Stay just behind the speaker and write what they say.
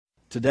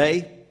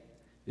Today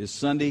is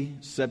Sunday,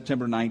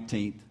 September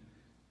 19th,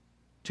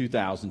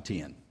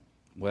 2010.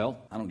 Well,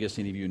 I don't guess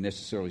any of you are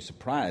necessarily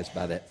surprised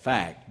by that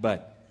fact,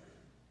 but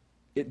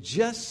it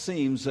just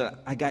seems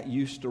that I got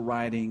used to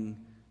writing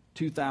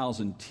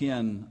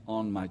 2010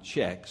 on my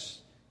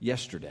checks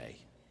yesterday.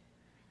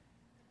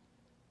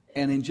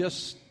 And in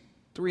just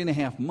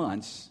 3.5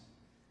 months,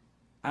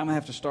 I'm going to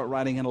have to start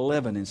writing an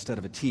 11 instead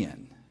of a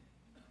 10.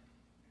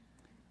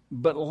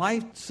 But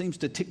life seems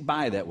to tick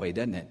by that way,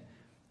 doesn't it?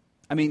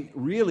 I mean,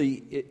 really,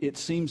 it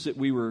seems that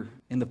we were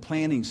in the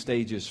planning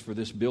stages for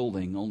this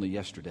building only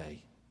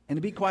yesterday. And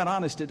to be quite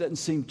honest, it doesn't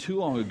seem too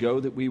long ago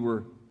that we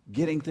were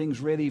getting things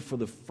ready for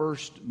the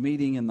first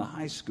meeting in the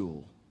high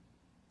school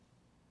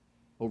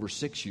over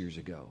 6 years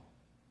ago.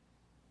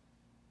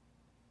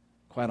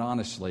 Quite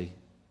honestly,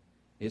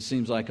 it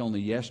seems like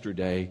only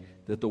yesterday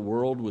that the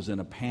world was in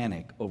a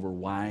panic over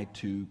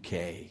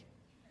Y2K,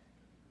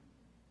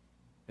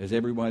 as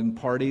everyone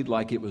partied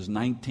like it was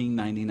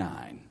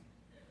 1999.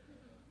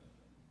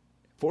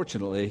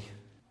 Fortunately,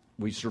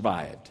 we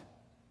survived.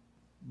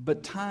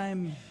 But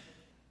time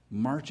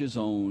marches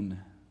on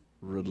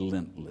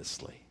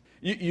relentlessly.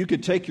 You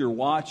could take your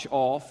watch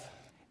off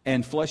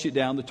and flush it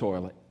down the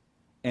toilet,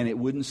 and it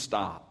wouldn't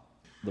stop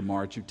the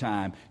march of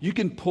time. You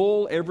can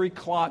pull every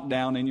clock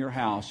down in your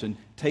house and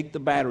take the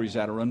batteries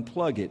out or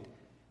unplug it,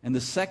 and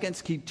the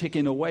seconds keep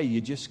ticking away. You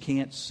just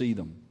can't see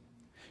them.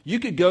 You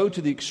could go to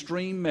the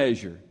extreme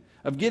measure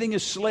of getting a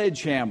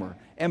sledgehammer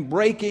and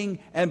breaking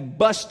and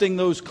busting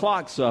those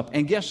clocks up.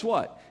 And guess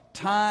what?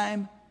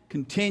 Time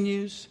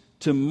continues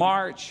to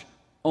march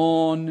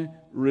on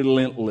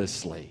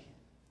relentlessly.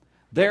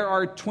 There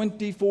are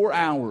 24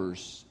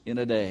 hours in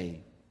a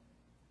day,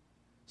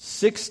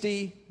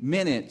 60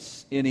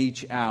 minutes in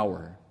each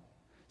hour,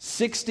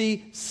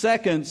 60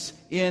 seconds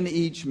in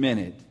each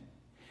minute,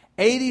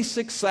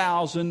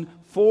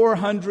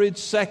 86,400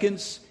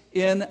 seconds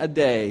in a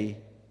day,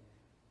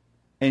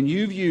 and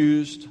you've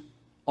used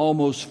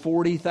almost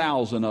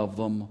 40,000 of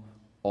them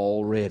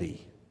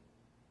already.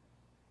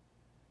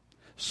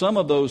 Some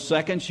of those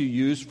seconds you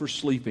used for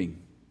sleeping.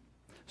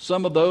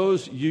 Some of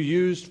those you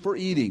used for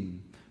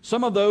eating.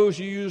 Some of those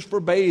you used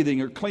for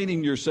bathing or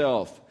cleaning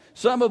yourself.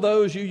 Some of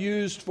those you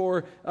used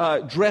for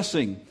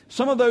dressing.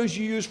 Some of those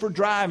you used for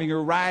driving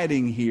or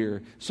riding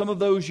here. Some of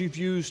those you've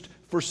used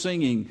for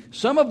singing.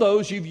 Some of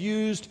those you've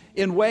used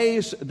in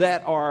ways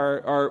that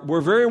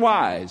were very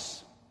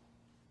wise.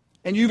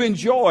 And you've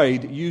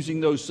enjoyed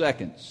using those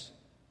seconds.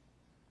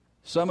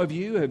 Some of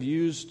you have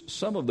used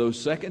some of those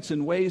seconds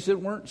in ways that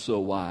weren't so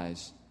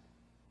wise.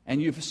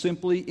 And you've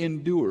simply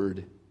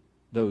endured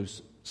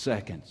those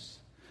seconds.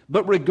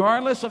 But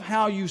regardless of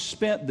how you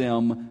spent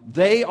them,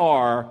 they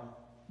are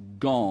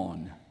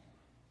gone.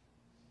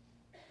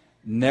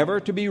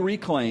 Never to be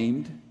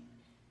reclaimed,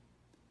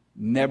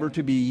 never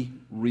to be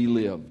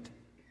relived.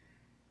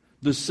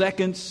 The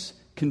seconds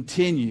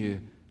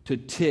continue to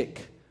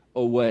tick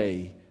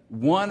away,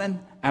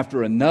 one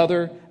after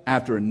another,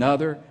 after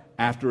another,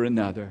 after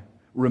another,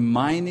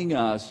 reminding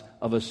us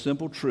of a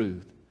simple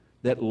truth,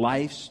 that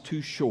life's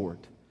too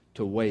short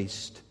to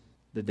waste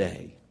the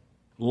day.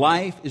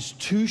 Life is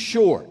too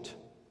short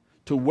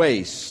to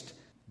waste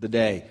the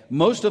day.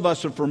 Most of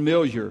us are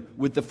familiar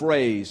with the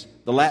phrase,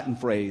 the Latin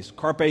phrase,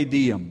 carpe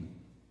diem.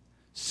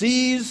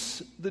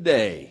 Seize the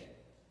day.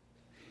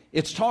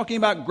 It's talking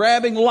about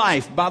grabbing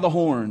life by the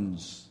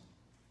horns.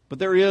 But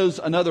there is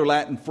another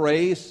Latin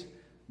phrase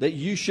that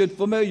you should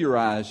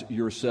familiarize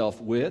yourself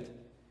with,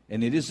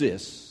 and it is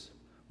this: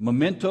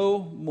 memento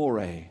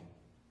mori.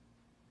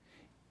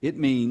 It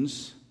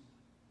means,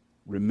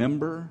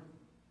 remember,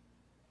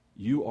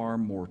 you are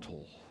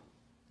mortal.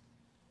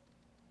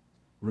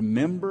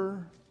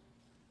 Remember,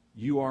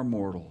 you are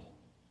mortal.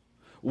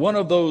 One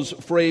of those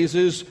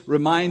phrases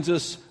reminds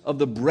us of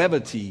the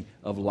brevity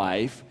of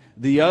life.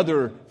 The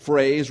other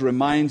phrase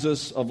reminds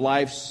us of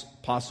life's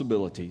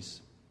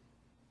possibilities.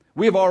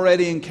 We have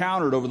already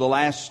encountered over the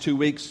last 2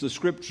 weeks the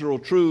scriptural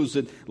truths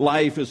that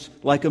life is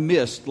like a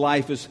mist,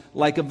 life is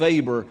like a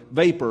vapor,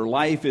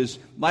 life is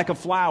like a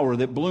flower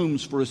that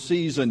blooms for a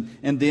season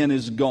and then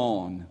is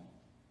gone.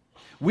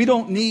 We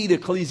don't need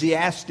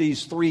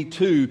Ecclesiastes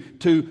 3:2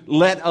 to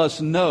let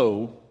us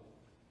know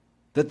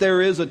that there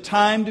is a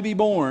time to be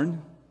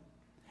born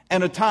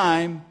and a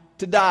time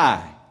to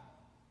die.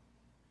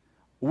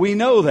 We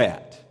know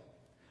that.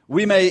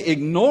 We may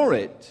ignore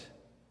it,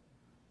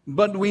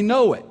 but we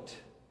know it.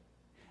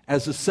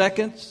 As the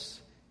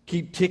seconds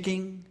keep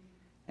ticking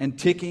and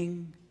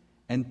ticking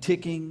and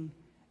ticking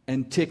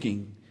and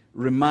ticking,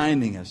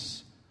 reminding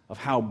us of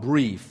how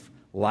brief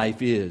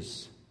life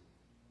is.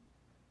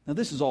 Now,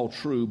 this is all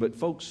true, but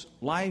folks,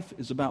 life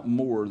is about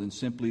more than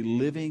simply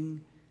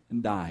living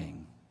and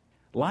dying.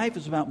 Life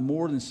is about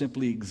more than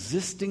simply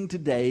existing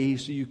today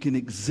so you can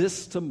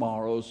exist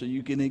tomorrow, so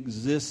you can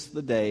exist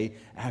the day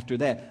after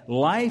that.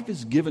 Life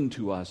is given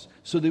to us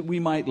so that we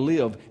might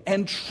live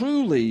and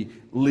truly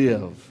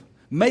live,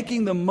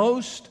 making the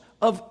most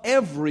of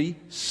every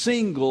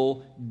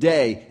single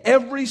day,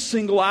 every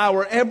single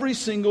hour, every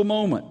single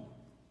moment.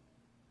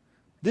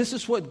 This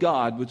is what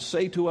God would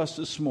say to us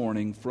this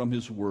morning from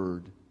His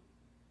Word.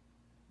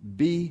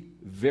 Be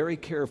very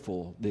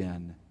careful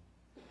then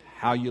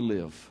how you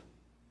live.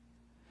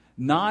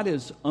 Not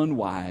as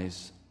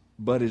unwise,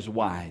 but as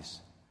wise.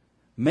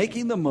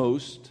 Making the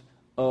most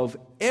of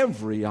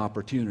every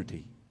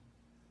opportunity,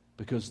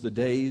 because the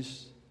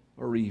days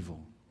are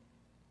evil.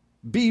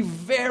 Be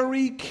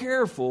very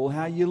careful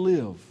how you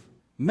live.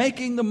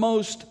 Making the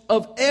most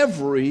of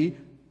every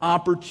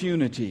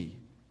opportunity.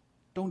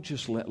 Don't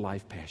just let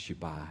life pass you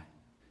by.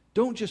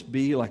 Don't just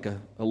be like a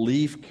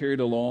leaf carried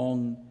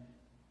along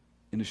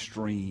in a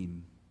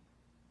stream.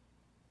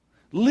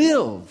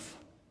 Live.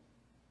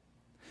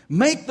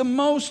 Make the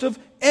most of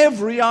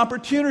every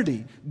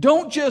opportunity.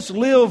 Don't just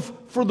live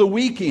for the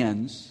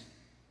weekends.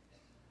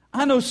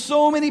 I know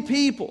so many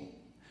people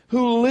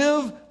who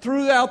live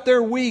throughout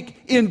their week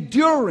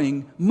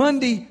enduring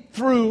Monday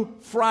through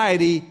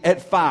Friday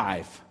at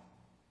 5.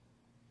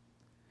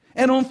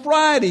 And on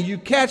Friday you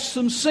catch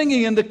some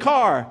singing in the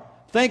car.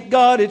 Thank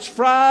God it's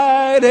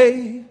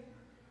Friday.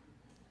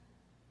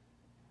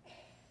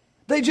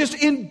 They just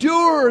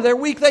endure their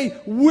week. They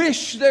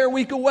wish their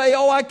week away.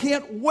 Oh, I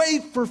can't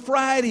wait for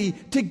Friday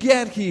to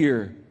get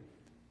here.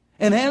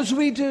 And as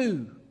we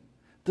do,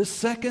 the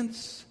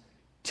seconds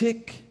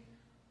tick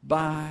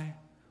by,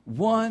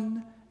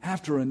 one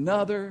after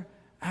another,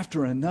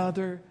 after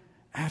another,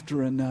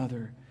 after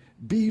another.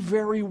 Be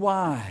very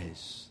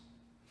wise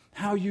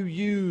how you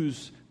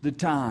use the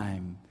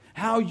time,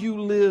 how you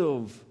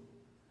live,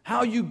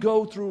 how you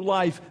go through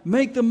life.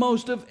 Make the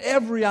most of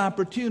every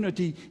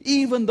opportunity,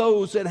 even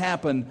those that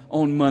happen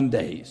on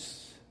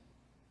Mondays.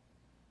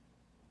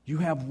 You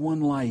have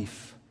one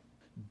life.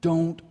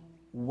 Don't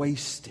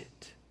waste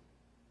it.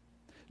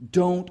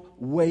 Don't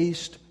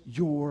waste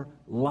your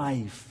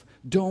life.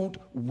 Don't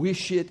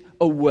wish it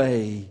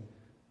away.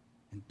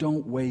 And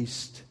don't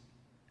waste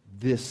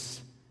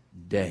this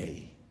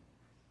day.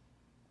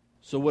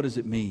 So what does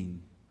it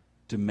mean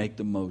to make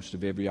the most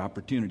of every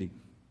opportunity?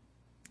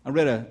 I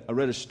read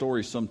a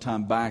story some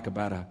time back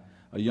about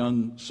a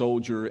young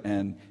soldier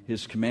and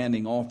his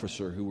commanding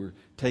officer who were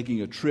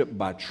taking a trip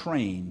by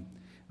train.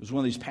 It was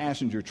one of these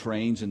passenger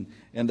trains, and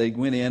they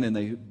went in and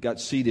they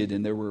got seated,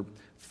 and there were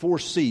 4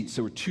 seats.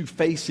 There were 2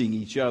 facing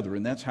each other,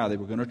 and that's how they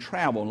were going to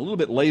travel. And a little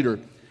bit later,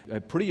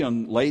 a pretty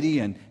young lady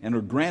and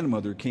her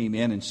grandmother came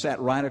in and sat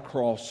right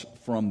across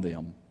from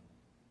them.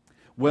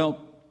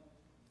 Well,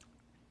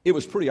 it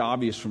was pretty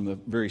obvious from the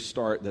very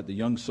start that the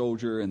young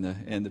soldier and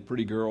the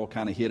pretty girl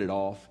kind of hit it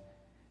off.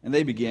 And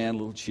they began a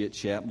little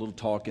chit-chat, a little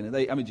talking. And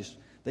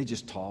they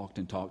just talked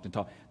and talked and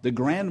talked. The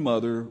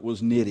grandmother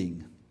was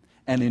knitting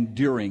and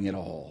enduring it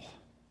all.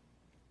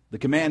 The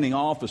commanding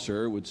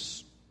officer would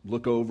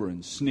look over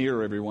and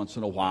sneer every once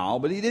in a while,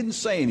 but he didn't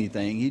say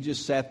anything. He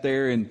just sat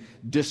there in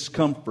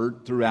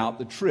discomfort throughout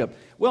the trip.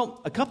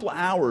 Well, a couple of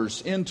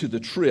hours into the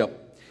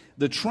trip,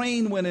 the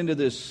train went into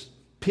this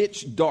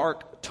pitch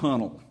dark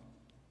tunnel.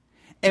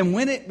 And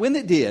when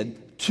it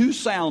did, 2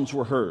 sounds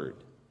were heard.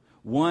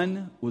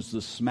 One was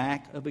the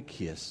smack of a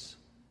kiss.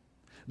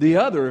 The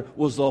other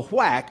was the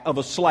whack of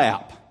a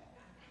slap.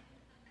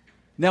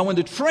 Now, when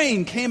the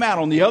train came out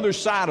on the other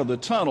side of the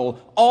tunnel,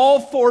 all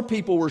 4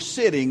 people were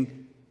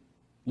sitting,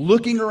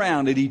 looking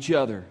around at each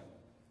other.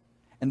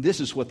 And this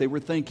is what they were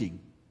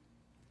thinking.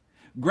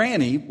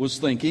 Granny was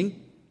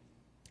thinking,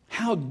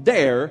 how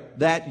dare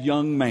that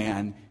young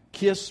man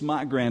kiss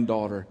my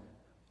granddaughter?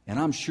 And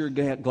I'm sure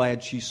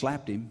glad she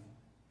slapped him.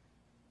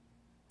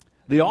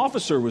 The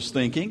officer was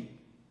thinking,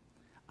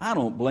 I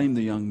don't blame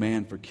the young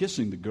man for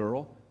kissing the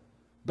girl,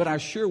 but I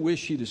sure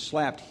wish he'd have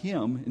slapped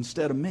him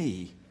instead of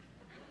me.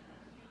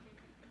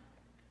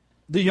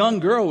 The young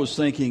girl was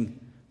thinking,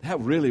 that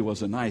really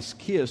was a nice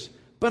kiss,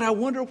 but I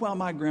wonder why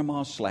my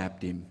grandma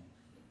slapped him.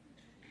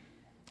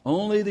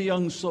 Only the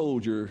young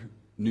soldier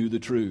knew the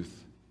truth.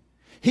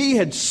 He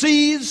had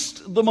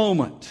seized the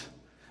moment,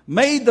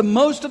 made the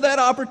most of that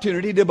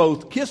opportunity to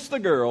both kiss the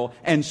girl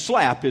and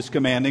slap his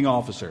commanding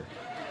officer.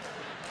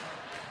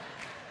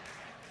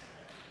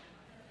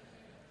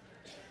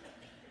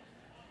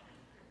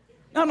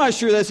 Now, I'm not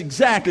sure that's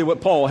exactly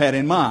what Paul had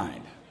in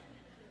mind.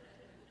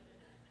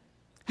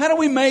 How do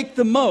we make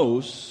the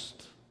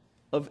most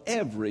of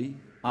every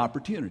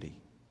opportunity?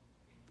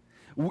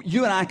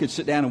 You and I could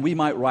sit down and we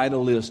might write a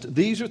list.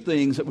 These are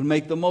things that would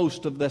make the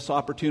most of this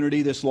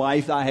opportunity, this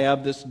life I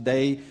have, this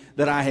day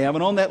that I have.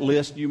 And on that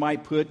list, you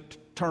might put,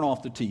 turn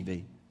off the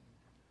TV.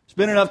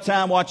 Spend enough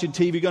time watching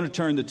TV, going to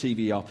turn the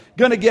TV off.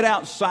 Going to get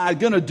outside,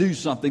 going to do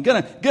something,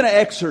 going to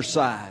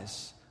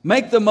exercise.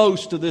 Make the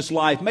most of this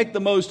life. Make the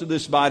most of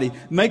this body.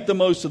 Make the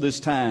most of this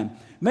time.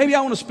 Maybe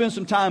I want to spend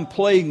some time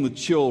playing with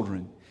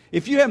children.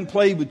 If you haven't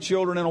played with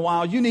children in a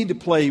while, you need to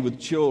play with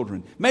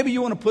children. Maybe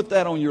you want to put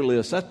that on your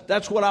list.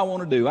 That's what I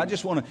want to do. I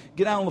just want to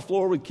get out on the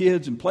floor with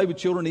kids and play with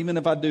children, even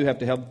if I do have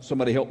to have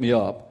somebody help me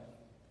up.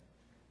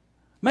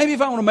 Maybe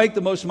if I want to make the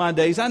most of my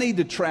days, I need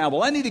to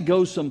travel. I need to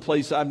go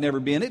someplace I've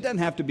never been. It doesn't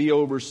have to be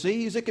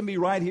overseas. It can be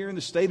right here in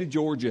the state of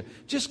Georgia.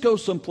 Just go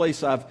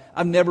someplace I've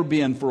never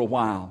been for a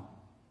while.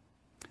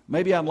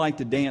 Maybe I'd like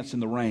to dance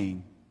in the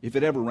rain, if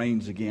it ever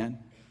rains again.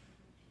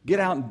 Get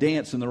out and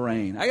dance in the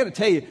rain. I got to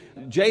tell you,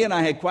 Jay and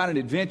I had quite an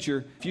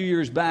adventure. A few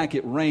years back,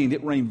 it rained.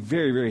 It rained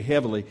very, very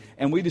heavily.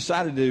 And we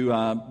decided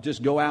to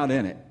just go out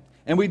in it.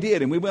 And we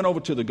did. And we went over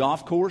to the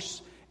golf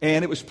course.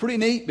 And it was pretty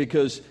neat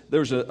because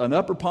there's an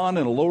upper pond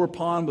and a lower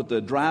pond with the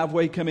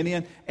driveway coming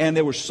in. And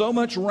there was so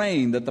much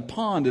rain that the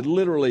pond had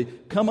literally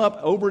come up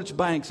over its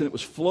banks, and it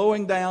was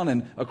flowing down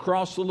and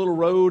across the little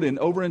road and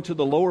over into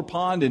the lower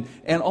pond.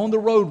 And on the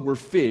road were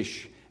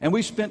fish. And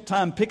we spent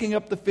time picking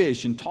up the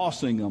fish and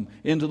tossing them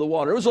into the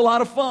water. It was a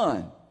lot of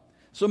fun.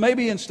 So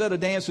maybe instead of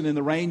dancing in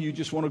the rain, you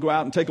just want to go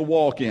out and take a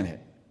walk in it.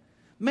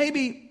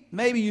 Maybe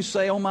you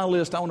say, on my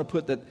list, I want to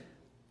put that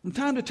from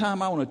time to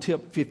time I want to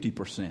tip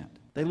 50%.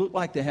 They look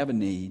like they have a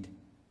need.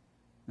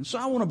 And so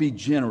I want to be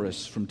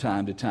generous from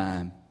time to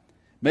time.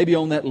 Maybe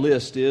on that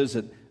list is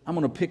that I'm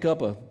going to pick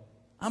up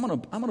I'm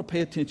going to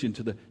pay attention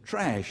to the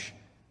trash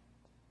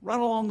right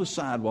along the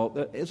sidewalk.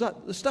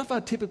 The stuff I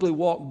typically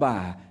walk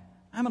by,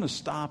 I'm going to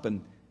stop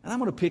and I'm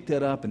going to pick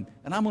that up and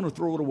I'm going to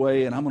throw it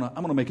away, and I'm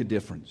going to make a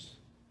difference.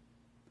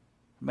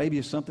 Maybe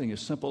it's something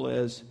as simple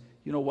as,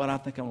 you know what, I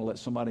think I'm going to let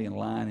somebody in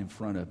line in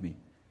front of me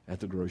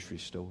at the grocery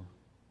store.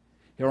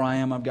 Here I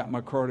am, I've got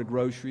my cart of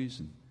groceries,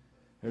 and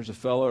there's a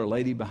fellow or a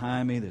lady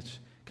behind me that's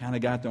kind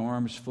of got their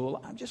arms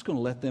full. I'm just going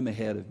to let them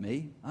ahead of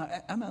me.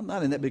 I'm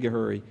not in that big a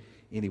hurry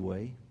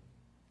anyway.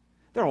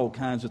 There are all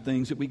kinds of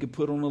things that we could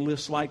put on a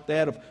list like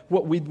that of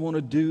what we'd want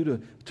to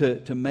do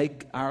to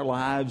make our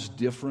lives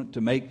different,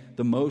 to make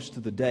the most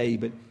of the day.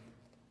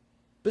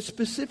 But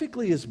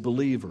specifically as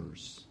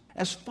believers,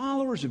 as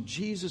followers of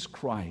Jesus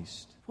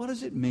Christ, what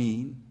does it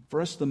mean for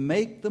us to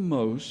make the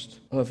most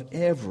of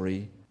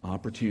every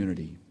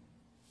opportunity?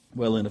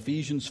 Well, in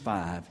Ephesians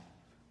 5,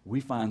 we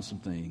find some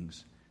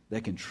things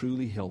that can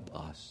truly help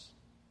us.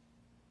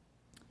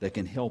 That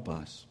can help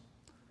us.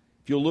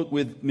 If you'll look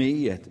with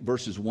me at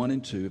verses 1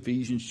 and 2,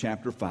 Ephesians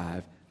chapter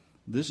 5,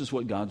 this is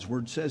what God's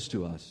Word says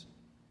to us.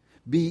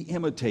 Be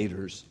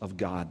imitators of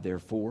God,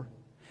 therefore,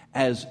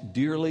 as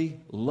dearly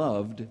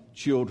loved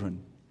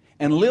children,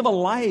 and live a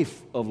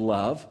life of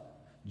love,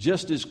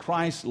 just as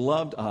Christ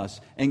loved us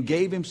and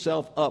gave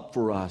Himself up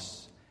for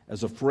us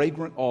as a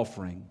fragrant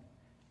offering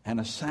and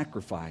a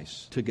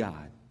sacrifice to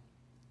God.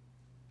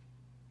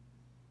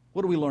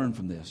 What do we learn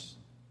from this?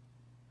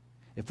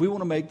 If we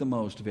want to make the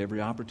most of every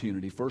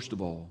opportunity, first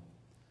of all,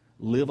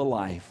 live a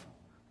life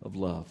of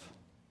love.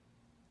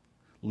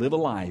 Live a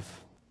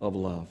life of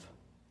love.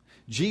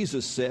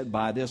 Jesus said,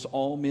 by this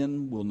all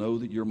men will know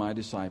that you're my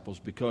disciples,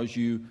 because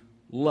you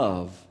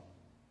love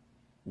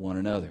one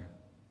another.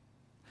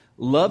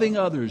 Loving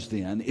others,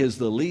 then, is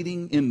the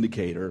leading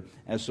indicator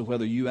as to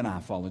whether you and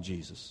I follow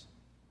Jesus.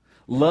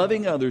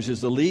 Loving others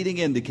is the leading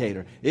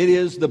indicator. It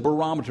is the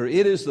barometer.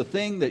 It is the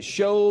thing that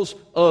shows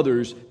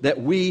others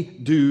that we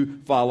do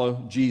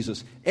follow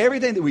Jesus.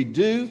 Everything that we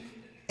do,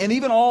 and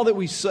even all that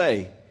we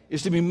say,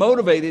 is to be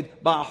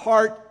motivated by a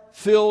heart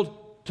filled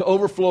to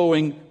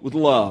overflowing with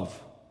love.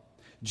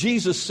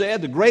 Jesus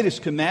said the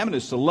greatest commandment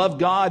is to love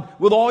God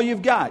with all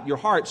you've got, your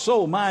heart,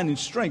 soul, mind, and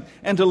strength,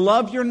 and to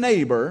love your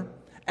neighbor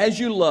as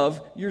you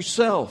love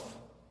yourself.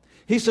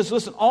 He says,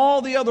 listen,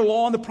 all the other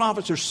law and the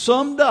prophets are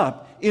summed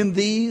up in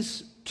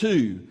these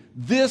two.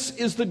 This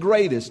is the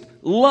greatest.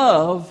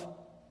 Love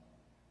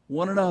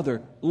one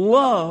another.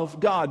 Love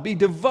God. Be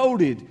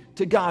devoted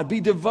to God.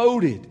 Be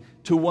devoted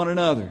to one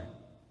another.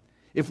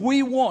 If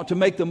we want to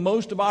make the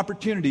most of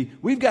opportunity,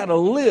 we've got to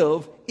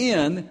live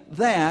in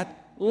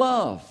that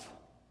love.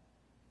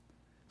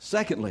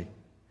 Secondly,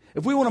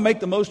 if we want to make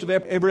the most of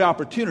every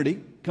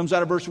opportunity, comes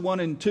out of verse 1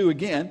 and 2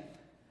 again,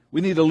 we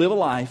need to live a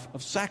life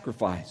of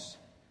sacrifice.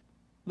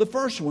 The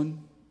first one,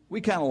 we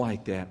kind of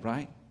like that,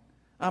 right?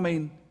 I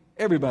mean,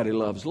 everybody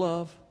loves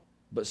love,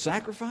 but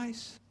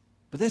sacrifice?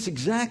 But that's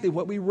exactly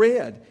what we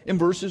read in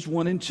verses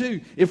 1 and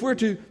 2. If we're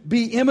to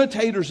be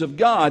imitators of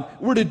God,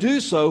 we're to do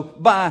so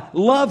by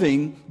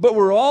loving, but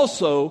we're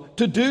also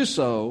to do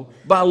so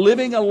by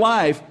living a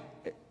life,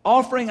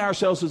 offering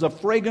ourselves as a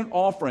fragrant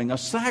offering, a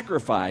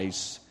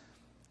sacrifice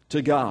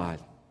to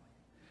God.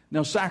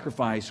 Now,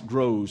 sacrifice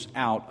grows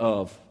out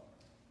of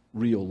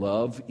real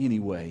love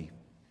anyway.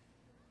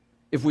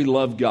 If we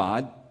love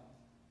God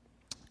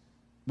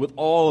with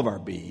all of our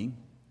being,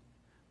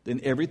 then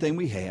everything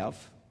we have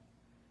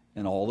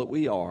and all that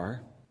we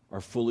are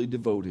fully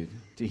devoted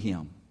to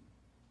Him.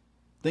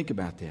 Think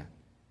about that.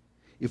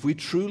 If we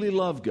truly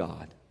love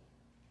God,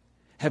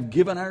 have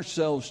given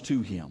ourselves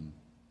to Him,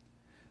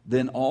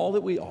 then all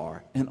that we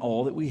are and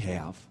all that we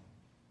have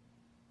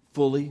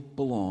fully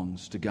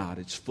belongs to God.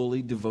 It's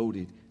fully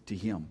devoted to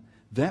Him.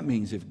 That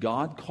means if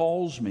God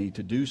calls me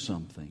to do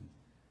something,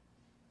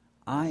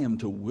 I am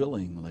to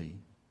willingly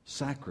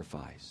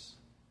sacrifice,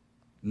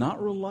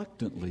 not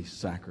reluctantly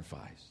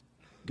sacrifice.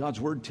 God's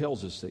Word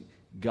tells us that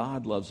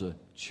God loves a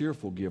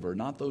cheerful giver,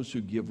 not those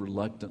who give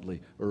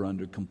reluctantly or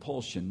under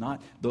compulsion,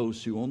 not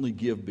those who only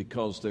give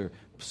because they're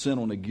sent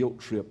on a guilt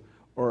trip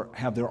or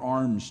have their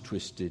arms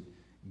twisted.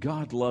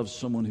 God loves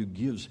someone who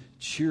gives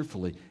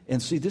cheerfully.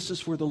 And see, this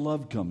is where the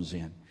love comes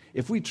in.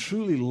 if we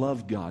truly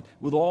love God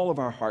with all of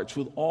our hearts,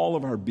 with all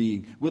of our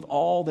being, with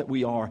all that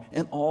we are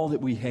and all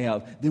that we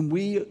have, then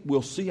we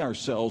will see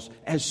ourselves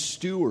as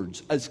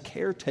stewards, as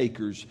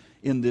caretakers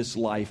in this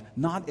life,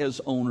 not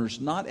as owners,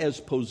 not as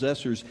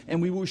possessors,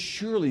 and we will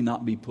surely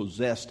not be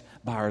possessed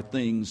by our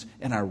things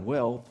and our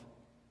wealth.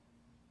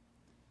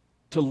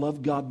 To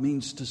love God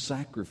means to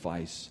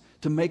sacrifice.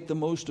 To make the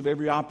most of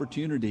every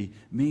opportunity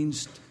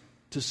means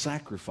to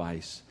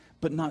sacrifice,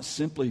 but not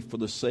simply for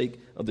the sake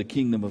of the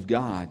kingdom of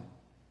God.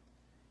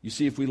 You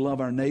see, if we love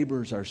our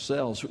neighbors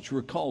ourselves, which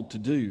we're called to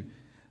do,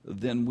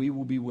 then we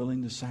will be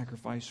willing to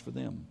sacrifice for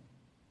them.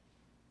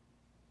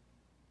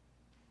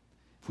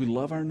 If we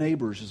love our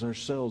neighbors as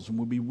ourselves, and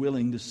we'll be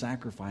willing to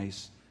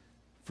sacrifice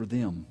for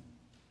them.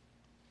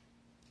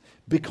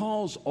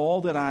 Because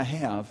all that I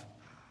have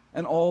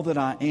and all that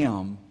I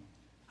am,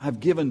 I've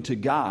given to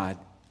God,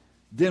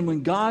 then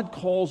when God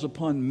calls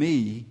upon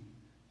me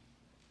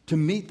to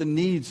meet the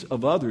needs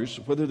of others,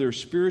 whether they're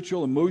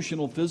spiritual,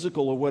 emotional,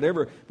 physical, or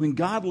whatever, when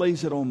God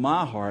lays it on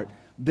my heart,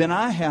 then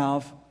I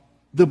have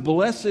the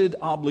blessed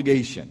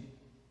obligation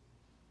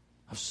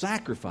of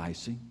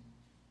sacrificing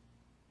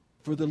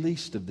for the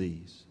least of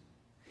these.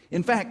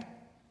 In fact,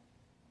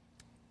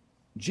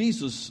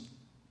 Jesus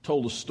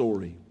told a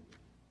story.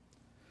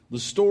 The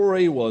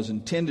story was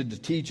intended to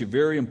teach a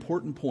very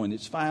important point.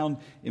 It's found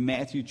in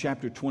Matthew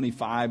chapter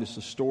 25. It's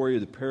the story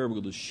of the parable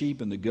of the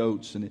sheep and the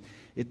goats. And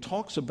it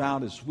talks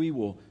about as we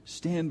will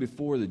stand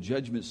before the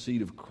judgment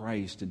seat of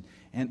Christ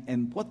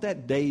and what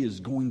that day is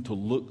going to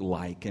look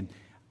like. And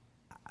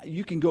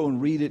you can go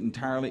and read it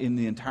entirely in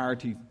the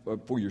entirety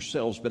for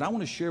yourselves, but I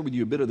want to share with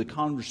you a bit of the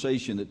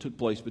conversation that took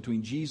place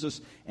between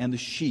Jesus and the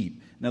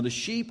sheep. Now, the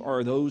sheep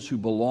are those who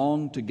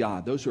belong to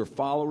God, those who are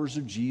followers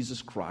of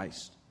Jesus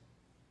Christ.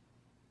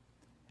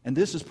 And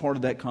this is part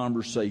of that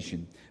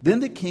conversation.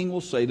 Then the king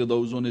will say to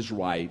those on his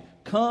right,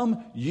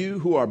 "Come, you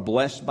who are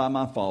blessed by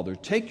my Father,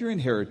 take your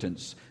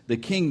inheritance, the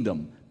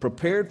kingdom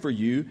prepared for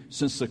you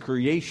since the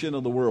creation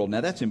of the world." Now,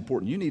 that's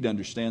important. You need to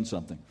understand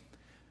something.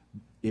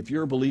 If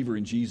you're a believer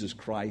in Jesus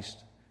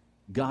Christ,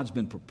 God's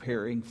been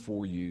preparing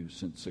for you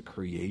since the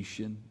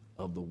creation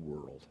of the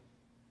world.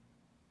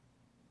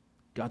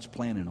 God's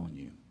planning on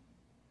you.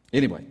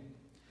 Anyway,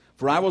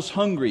 "For I was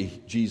hungry,"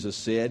 Jesus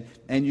said,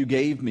 "and you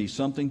gave me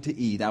something to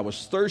eat. I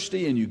was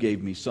thirsty, and you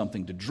gave me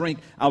something to drink.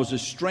 I was a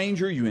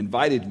stranger, you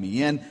invited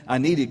me in. I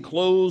needed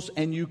clothes,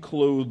 and you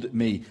clothed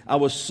me. I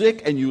was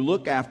sick, and you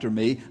looked after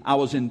me. I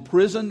was in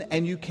prison,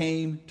 and you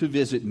came to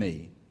visit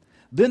me."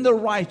 Then the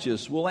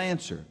righteous will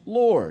answer,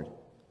 "Lord,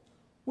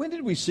 when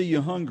did we see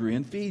you hungry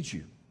and feed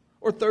you,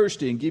 or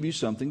thirsty and give you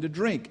something to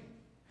drink?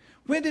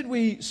 When did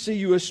we see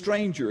you a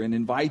stranger and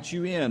invite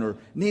you in, or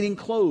needing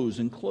clothes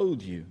and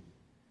clothe you?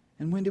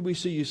 And when did we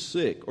see you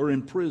sick or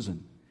in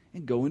prison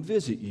and go and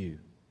visit you?"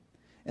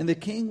 And the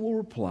king will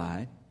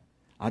reply,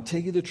 "I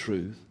tell you the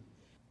truth,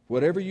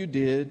 whatever you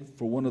did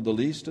for one of the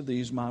least of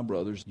these my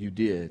brothers, you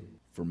did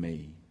for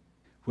me."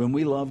 When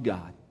we love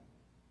God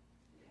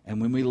and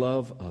when we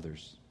love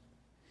others,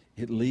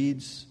 it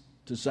leads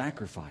to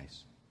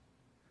sacrifice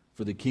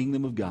for the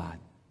kingdom of God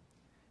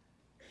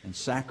and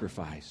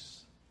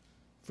sacrifice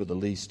for the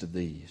least of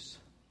these.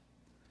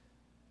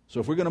 So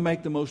if we're going to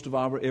make the most of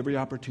every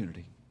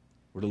opportunity,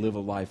 we're to live a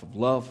life of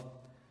love,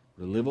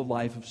 we're to live a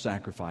life of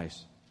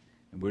sacrifice,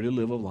 and we're to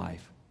live a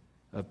life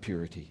of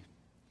purity.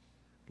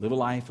 Live a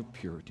life of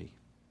purity.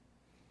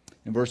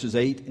 In verses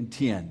 8 and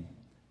 10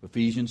 of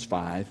Ephesians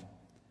 5,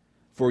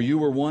 "For you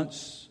were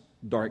once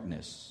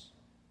darkness,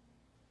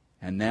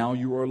 and now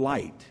you are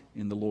light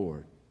in the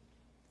Lord.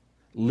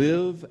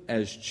 Live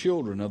as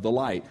children of the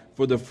light,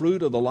 for the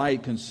fruit of the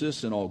light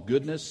consists in all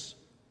goodness,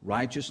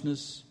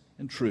 righteousness,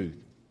 and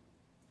truth.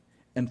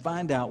 And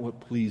find out what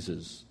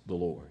pleases the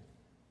Lord."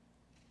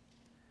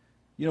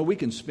 You know, we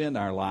can spend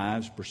our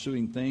lives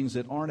pursuing things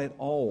that aren't at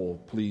all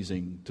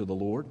pleasing to the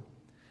Lord.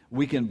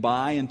 We can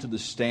buy into the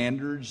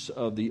standards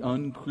of the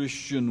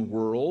unchristian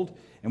world,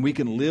 and we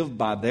can live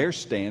by their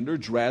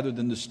standards rather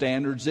than the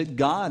standards that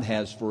God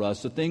has for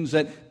us, the things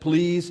that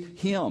please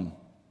Him.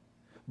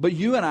 But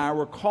you and I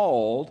were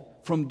called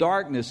from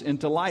darkness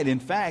into light. In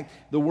fact,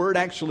 the Word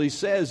actually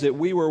says that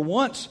we were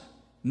once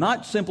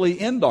not simply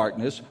in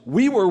darkness,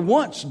 we were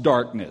once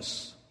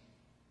darkness.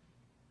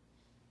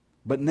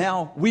 But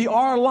now we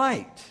are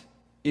light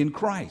in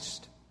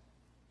Christ.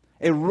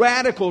 A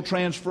radical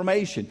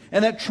transformation.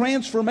 And that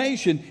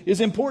transformation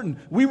is important.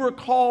 We were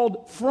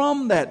called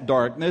from that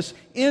darkness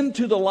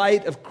into the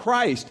light of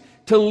Christ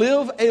to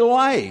live a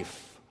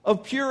life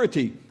of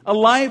purity, a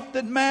life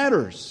that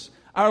matters.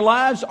 Our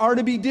lives are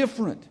to be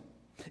different.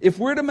 If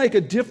we're to make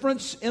a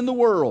difference in the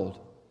world,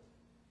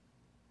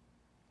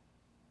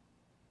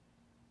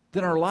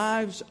 then our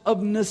lives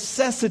of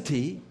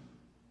necessity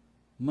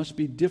must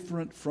be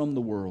different from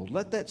the world.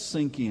 Let that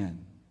sink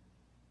in.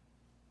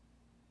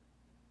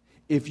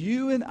 If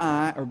you and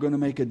I are going to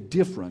make a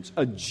difference,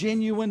 a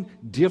genuine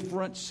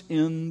difference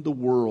in the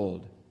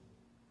world,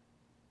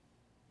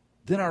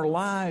 then our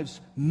lives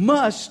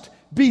must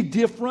be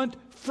different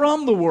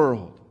from the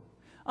world.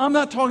 I'm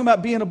not talking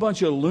about being a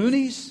bunch of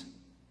loonies.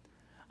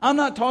 I'm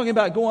not talking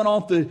about going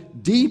off the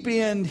deep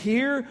end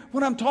here.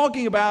 What I'm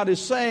talking about is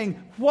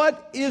saying,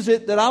 what is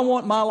it that I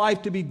want my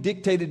life to be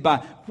dictated by?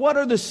 What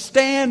are the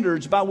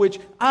standards by which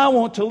I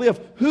want to live?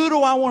 Who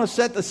do I want to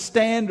set the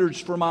standards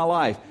for my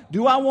life?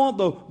 Do I want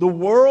the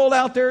world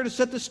out there to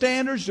set the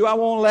standards? Do I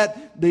want to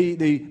let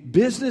the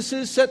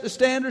businesses set the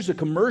standards, the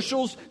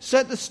commercials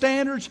set the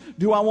standards?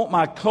 Do I want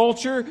my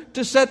culture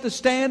to set the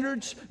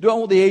standards? Do I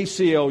want the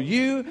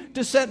ACLU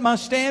to set my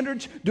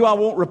standards? Do I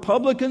want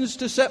Republicans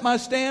to set my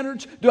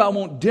standards? Do I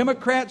want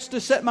Democrats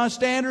to set my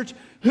standards?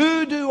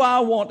 Who do I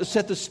want to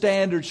set the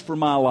standards for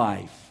my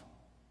life?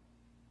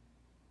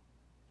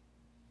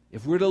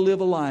 If we're to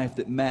live a life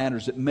that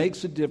matters, that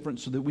makes a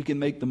difference so that we can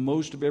make the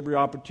most of every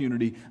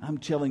opportunity, I'm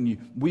telling you,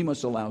 we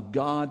must allow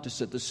God to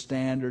set the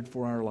standard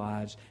for our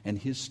lives, and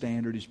His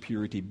standard is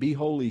purity. Be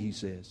holy, He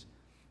says.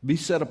 Be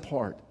set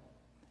apart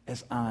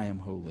as I am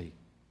holy.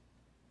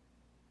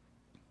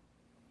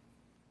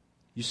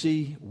 You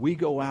see, we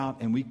go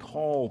out and we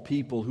call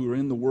people who are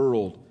in the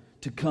world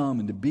to come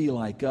and to be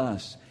like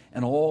us.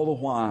 And all the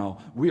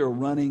while, we are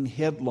running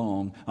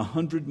headlong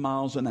 100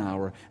 miles an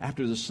hour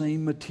after the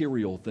same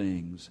material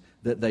things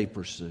that they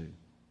pursue,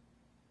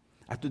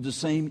 after the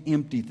same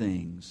empty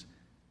things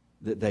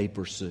that they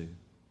pursue.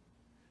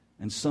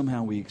 And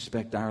somehow we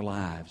expect our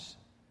lives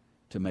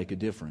to make a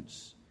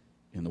difference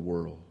in the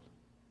world.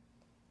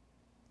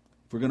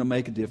 If we're going to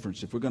make a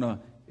difference, if we're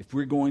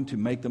going to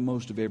make the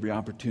most of every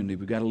opportunity,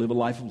 we've got to live a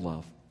life of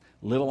love,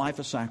 live a life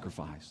of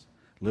sacrifice,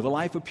 live a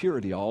life of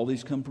purity. All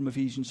these come from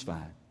Ephesians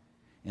 5.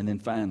 And then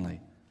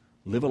finally,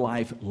 live a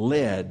life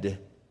led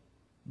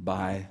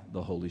by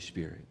the Holy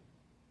Spirit.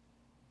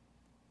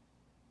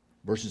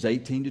 Verses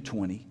 18 to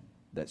 20,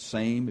 that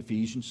same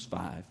Ephesians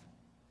 5.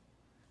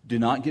 Do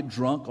not get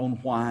drunk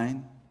on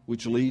wine,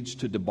 which leads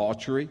to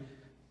debauchery.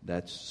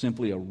 That's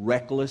simply a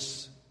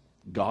reckless,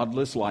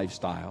 godless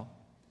lifestyle.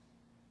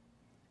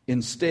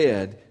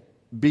 Instead,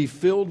 be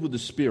filled with the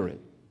Spirit.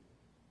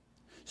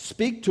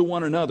 Speak to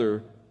one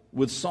another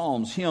with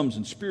psalms, hymns,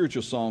 and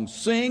spiritual songs.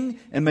 Sing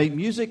and make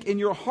music in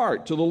your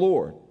heart to the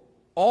Lord,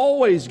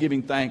 always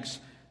giving thanks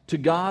to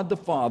God the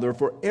Father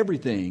for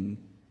everything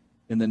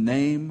in the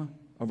name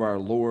of our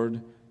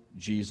Lord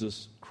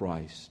Jesus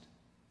Christ.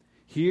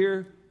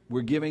 Here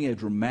we're giving a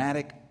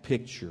dramatic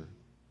picture.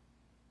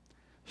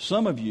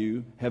 Some of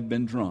you have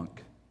been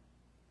drunk.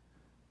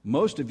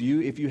 Most of you,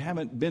 if you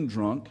haven't been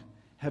drunk,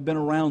 have been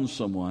around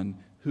someone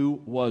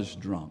who was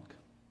drunk.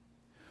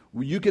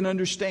 You can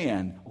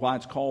understand why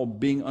it's called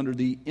being under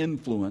the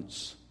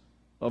influence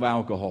of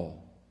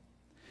alcohol.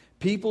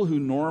 People who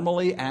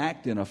normally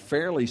act in a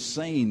fairly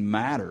sane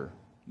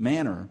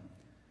manner,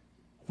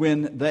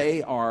 when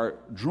they are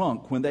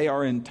drunk, when they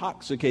are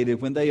intoxicated,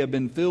 when they have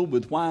been filled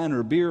with wine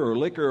or beer or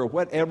liquor or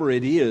whatever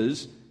it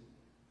is,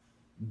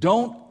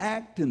 don't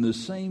act in the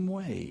same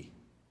way.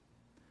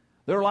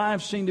 Their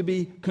lives seem to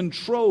be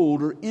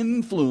controlled or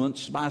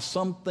influenced by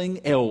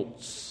something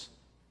else.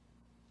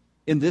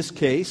 In this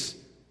case,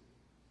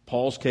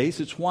 Paul's case,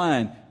 it's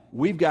wine.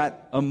 We've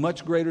got a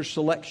much greater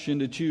selection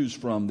to choose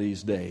from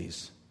these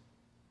days.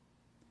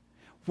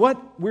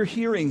 What we're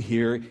hearing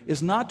here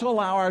is not to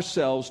allow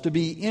ourselves to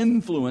be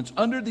influenced,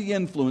 under the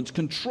influence,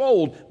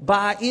 controlled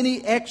by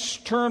any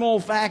external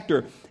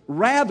factor.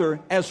 Rather,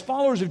 as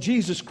followers of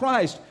Jesus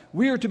Christ,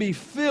 we are to be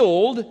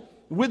filled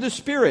with the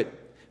Spirit.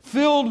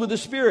 Filled with the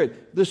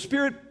Spirit. The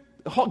Spirit,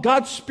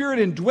 God's Spirit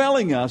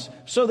indwelling us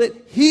so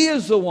that He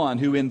is the one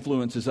who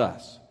influences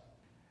us.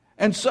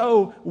 And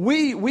so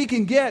we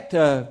can get,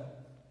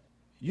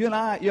 you and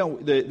I,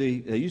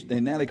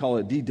 now they call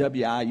it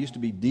DWI, it used to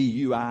be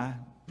DUI,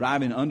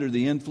 driving under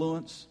the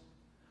influence.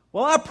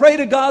 Well, I pray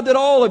to God that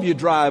all of you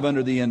drive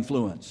under the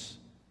influence,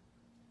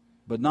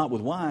 but not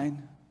with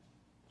wine,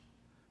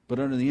 but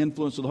under the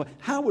influence of the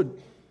Holy.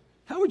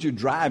 How would your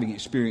driving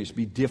experience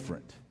be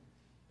different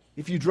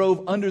if you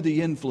drove under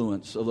the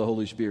influence of the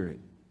Holy Spirit?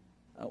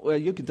 Well,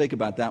 you can think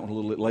about that one a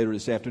little bit later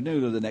this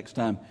afternoon or the next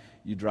time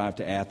you drive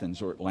to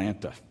Athens or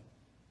Atlanta.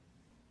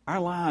 Our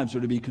lives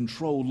are to be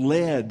controlled,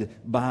 led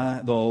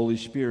by the Holy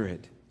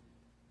Spirit.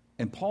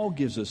 And Paul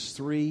gives us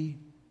 3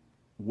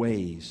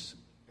 ways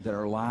that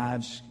our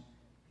lives,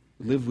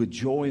 lived with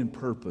joy and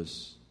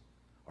purpose,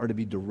 are to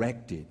be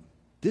directed.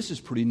 This is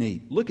pretty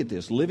neat. Look at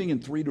this, living in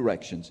 3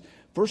 directions.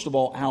 First of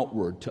all,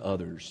 outward to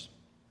others.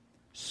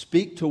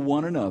 Speak to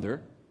one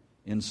another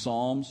in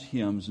psalms,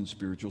 hymns, and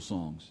spiritual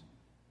songs.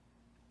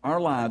 Our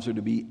lives are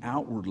to be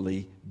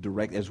outwardly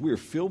direct. As we are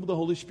filled with the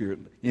Holy Spirit,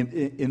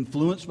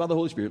 influenced by the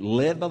Holy Spirit,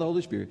 led by the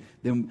Holy Spirit,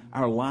 then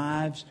our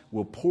lives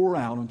will pour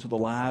out into the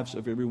lives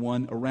of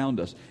everyone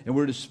around us. And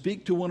we're to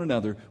speak to one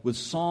another with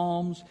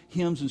psalms,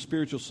 hymns, and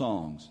spiritual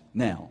songs.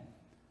 Now,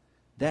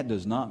 that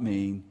does not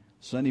mean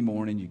Sunday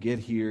morning you get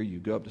here, you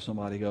go up to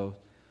somebody and go,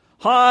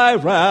 "Hi,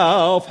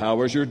 Ralph, how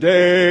was your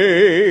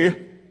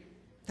day?"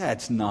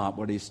 That's not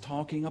what he's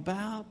talking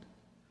about.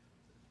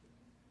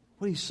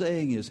 What he's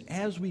saying is,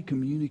 as we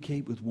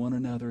communicate with one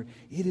another,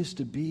 it is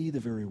to be the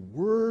very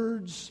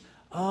words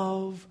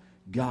of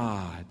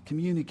God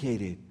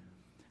communicated.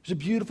 There's a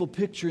beautiful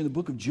picture in the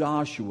book of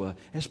Joshua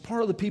as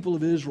part of the people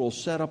of Israel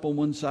set up on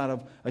one side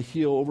of a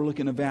hill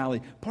overlooking a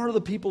valley. Part of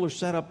the people are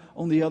set up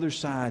on the other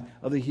side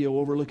of the hill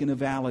overlooking a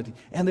valley.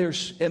 And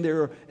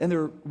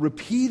they're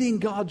repeating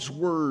God's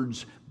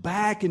words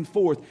back and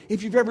forth.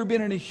 If you've ever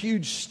been in a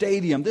huge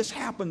stadium, this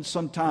happens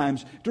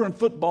sometimes during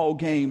football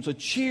games. A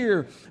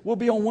cheer will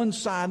be on one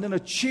side, and then a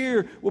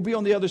cheer will be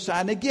on the other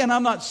side. And again,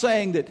 I'm not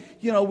saying that,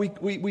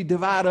 we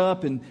divide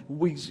up and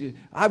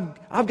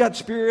I've got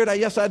spirit.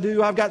 Yes, I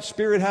do. I've got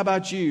spirit. How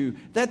about you?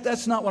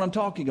 That's not what I'm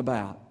talking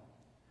about.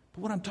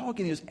 But what I'm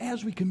talking is,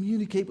 as we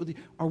communicate with you,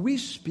 are we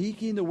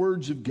speaking the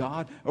words of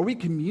God? Are we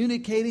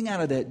communicating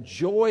out of that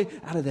joy,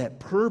 out of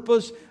that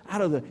purpose, out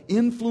of the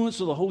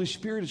influence of the Holy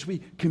Spirit as we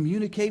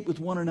communicate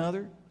with one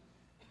another?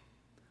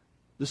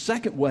 The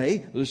second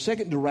way, the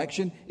second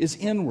direction is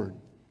inward,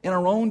 in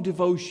our own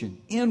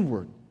devotion,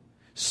 inward.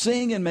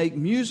 Sing and make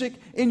music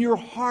in your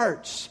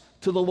hearts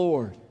to the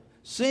Lord.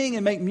 Sing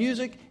and make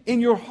music in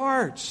your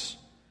hearts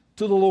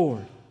to the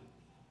Lord.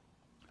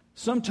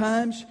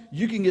 Sometimes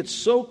you can get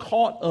so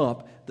caught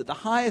up that the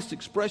highest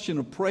expression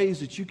of praise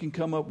that you can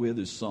come up with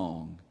is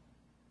song.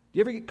 Do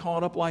you ever get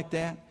caught up like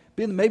that?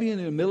 Maybe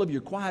in the middle of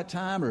your quiet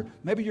time, or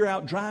maybe you're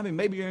out driving,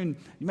 maybe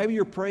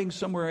you're praying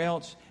somewhere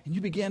else, and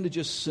you begin to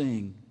just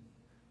sing.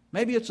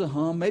 Maybe it's a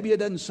hum, maybe it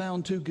doesn't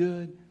sound too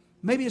good.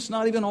 Maybe it's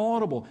not even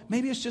audible.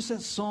 Maybe it's just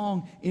that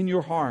song in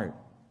your heart.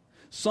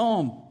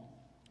 Psalm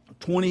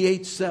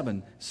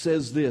 28:7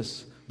 says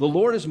this: "The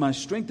Lord is my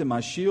strength and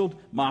my shield.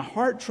 My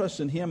heart trusts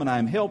in Him, and I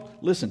am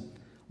helped." Listen,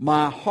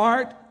 "My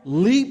heart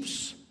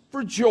leaps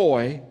for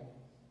joy,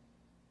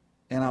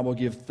 and I will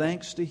give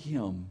thanks to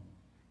Him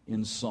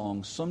in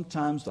song."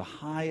 Sometimes the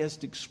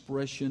highest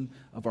expression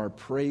of our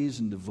praise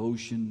and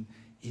devotion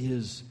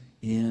is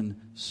in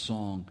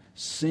song.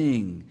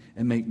 Sing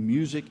and make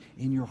music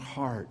in your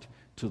heart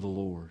to the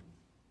Lord.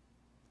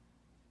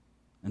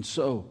 And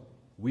so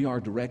we are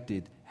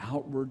directed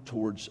outward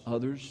towards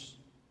others.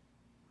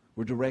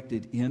 We're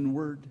directed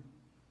inward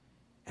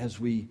as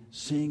we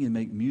sing and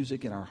make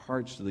music in our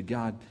hearts to the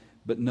God.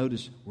 But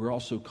notice, we're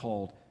also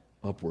called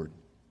upward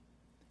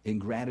in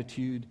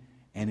gratitude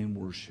and in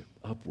worship.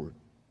 Upward.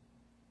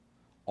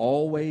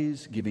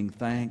 Always giving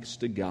thanks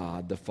to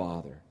God the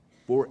Father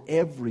for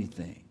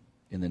everything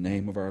in the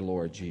name of our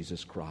Lord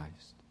Jesus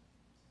Christ.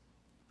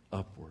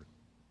 Upward.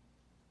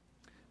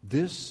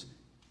 This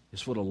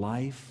is what a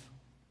life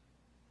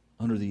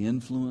under the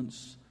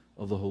influence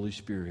of the Holy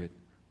Spirit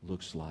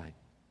looks like.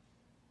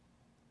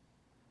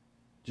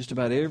 Just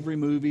about every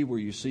movie where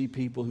you see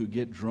people who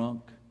get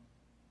drunk,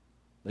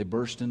 they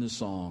burst into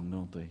song,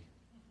 don't they?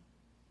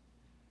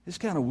 It's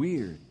kind of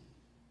weird.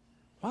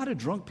 Why do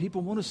drunk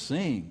people want to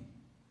sing?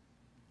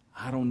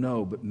 I don't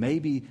know, but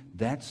maybe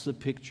that's the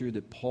picture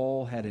that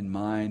Paul had in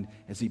mind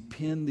as he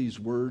penned these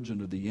words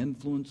under the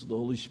influence of the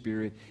Holy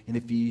Spirit in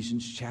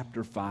Ephesians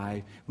chapter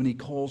 5, when he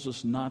calls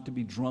us not to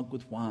be drunk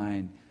with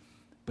wine,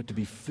 but to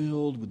be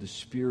filled with the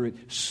Spirit,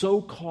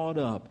 so caught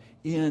up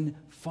in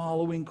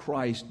following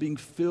Christ, being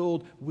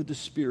filled with the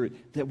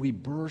Spirit, that we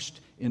burst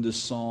into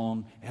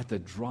song at the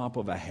drop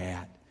of a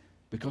hat,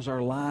 because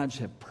our lives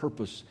have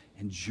purpose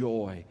and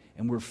joy,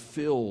 and we're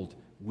filled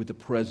with the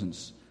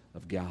presence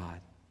of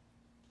God.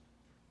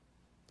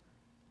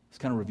 Let's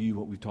kind of review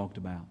what we've talked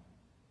about.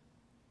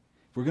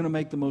 If we're going to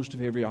make the most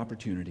of every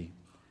opportunity,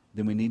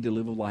 then we need to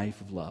live a life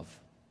of love.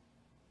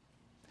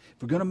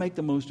 If we're going to make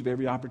the most of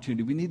every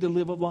opportunity, we need to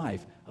live a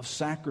life of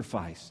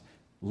sacrifice.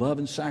 Love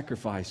and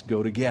sacrifice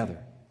go together.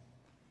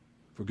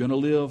 If we're going to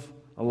live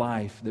a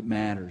life that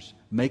matters,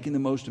 making the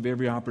most of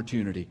every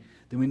opportunity,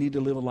 then we need to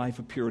live a life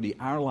of purity.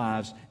 Our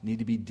lives need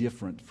to be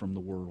different from the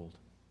world.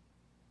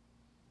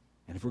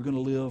 And if we're going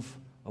to live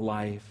a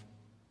life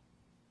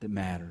that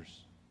matters,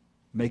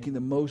 making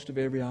the most of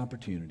every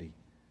opportunity,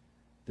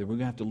 then we're going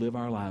to have to live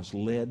our lives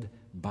led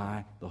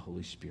by the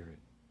Holy Spirit.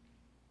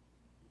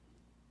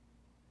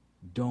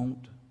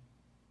 Don't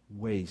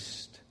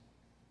waste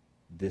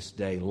this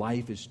day.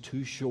 Life is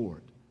too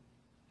short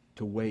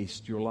to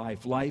waste your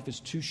life. Life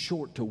is too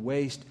short to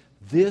waste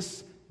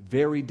this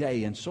very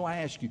day. And so I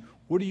ask you,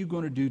 what are you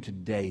going to do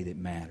today that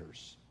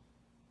matters?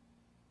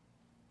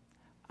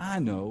 I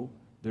know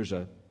there's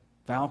a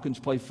Falcons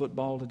play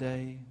football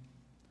today.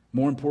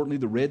 More importantly,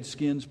 the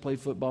Redskins play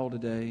football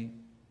today.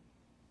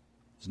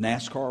 There's a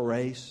NASCAR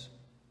race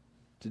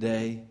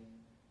today.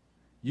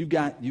 You've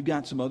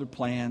got some other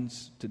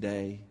plans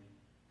today.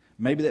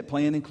 Maybe that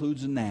plan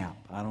includes a nap.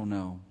 I don't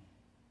know.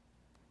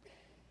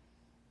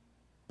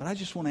 But I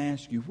just want to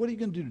ask you, what are you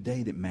going to do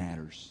today that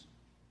matters?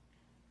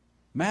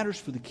 Matters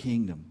for the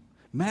kingdom.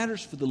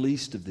 Matters for the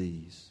least of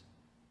these.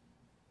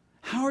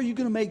 How are you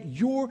going to make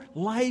your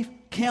life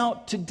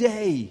count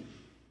today?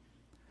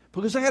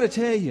 Because I got to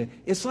tell you,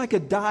 it's like a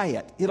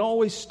diet. It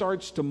always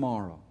starts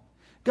tomorrow.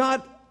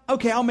 God,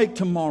 okay, I'll make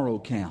tomorrow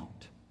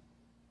count.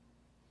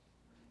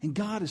 And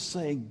God is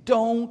saying,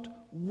 don't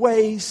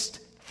waste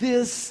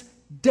this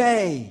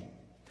day.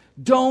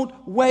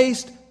 Don't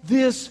waste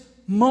this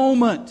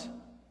moment.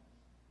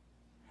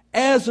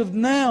 As of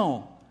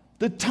now,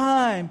 the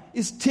time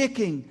is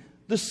ticking.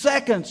 The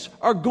seconds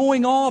are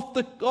going off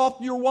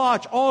your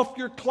watch, off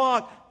your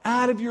clock,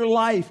 out of your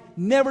life,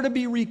 never to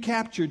be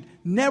recaptured,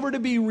 never to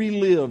be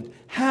relived.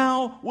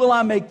 How will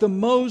I make the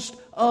most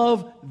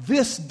of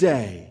this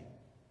day?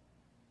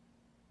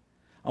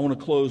 I want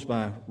to close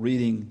by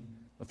reading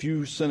a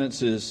few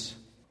sentences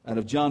out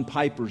of John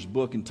Piper's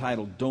book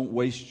entitled Don't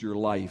Waste Your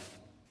Life.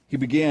 He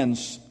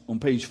begins on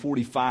page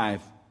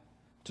 45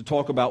 to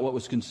talk about what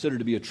was considered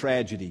to be a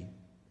tragedy.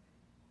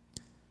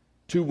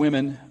 Two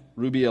women,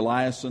 Ruby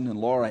Eliason and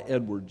Laura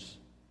Edwards,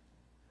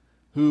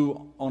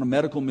 who on a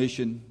medical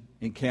mission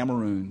in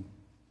Cameroon,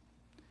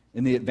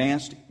 in the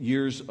advanced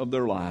years of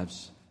their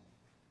lives,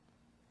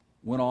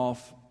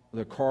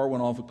 their car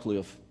went off a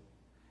cliff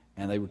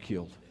and they were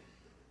killed.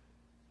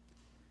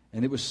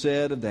 And it was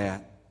said of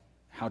that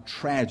how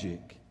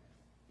tragic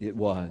it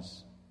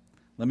was.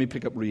 Let me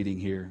pick up reading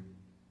here.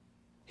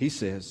 He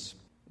says,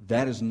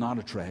 that is not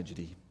a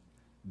tragedy.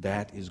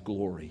 That is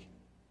glory.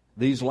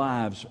 These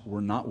lives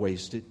were not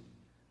wasted.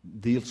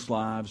 These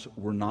lives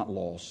were not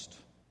lost.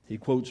 He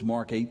quotes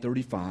Mark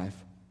 8:35,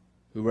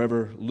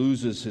 whoever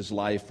loses his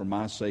life for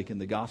my sake in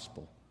the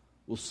gospel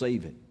will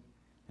save it.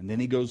 And then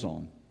he goes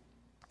on,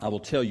 I will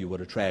tell you what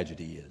a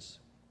tragedy is.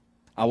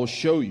 I will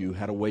show you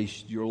how to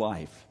waste your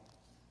life.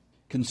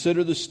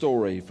 Consider the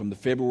story from the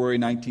February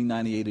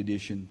 1998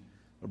 edition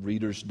of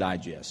Reader's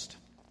Digest,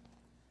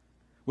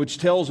 which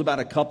tells about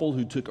a couple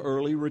who took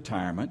early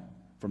retirement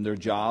from their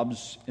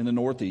jobs in the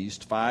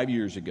Northeast 5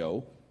 years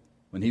ago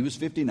when he was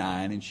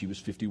 59 and she was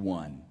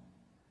 51.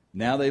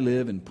 Now they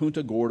live in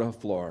Punta Gorda,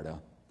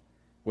 Florida,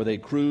 where they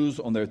cruise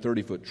on their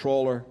 30-foot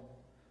trawler,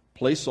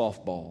 play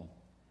softball,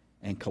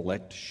 and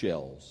collect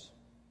shells.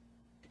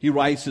 He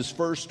writes, his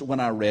first, when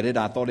I read it,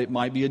 I thought it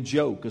might be a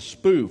joke, a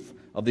spoof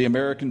of the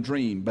American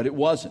dream, but it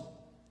wasn't.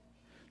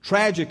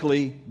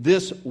 Tragically,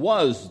 this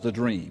was the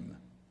dream.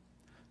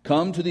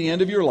 Come to the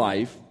end of your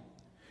life,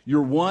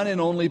 your one and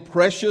only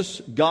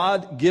precious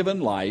God-given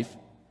life,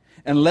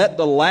 and let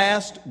the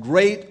last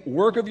great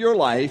work of your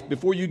life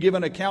before you give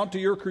an account to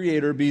your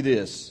Creator be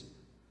this: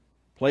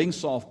 playing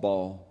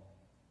softball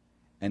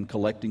and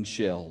collecting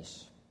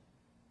shells.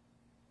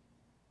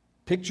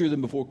 Picture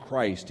them before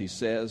Christ, he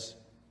says,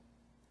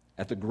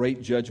 at the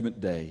great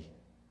judgment day.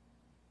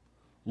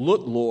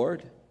 Look,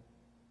 Lord,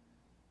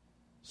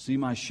 see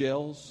my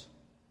shells?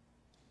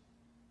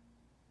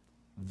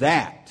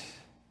 That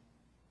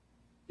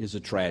is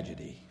a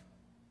tragedy.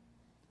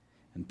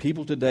 And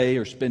people today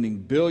are spending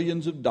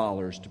billions of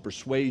dollars to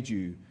persuade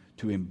you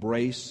to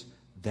embrace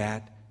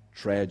that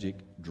tragic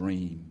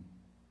dream.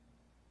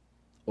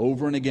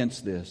 Over and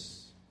against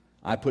this,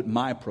 I put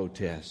my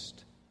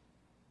protest.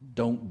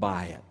 Don't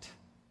buy it.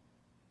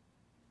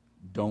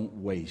 Don't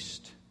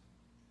waste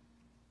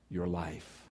your life.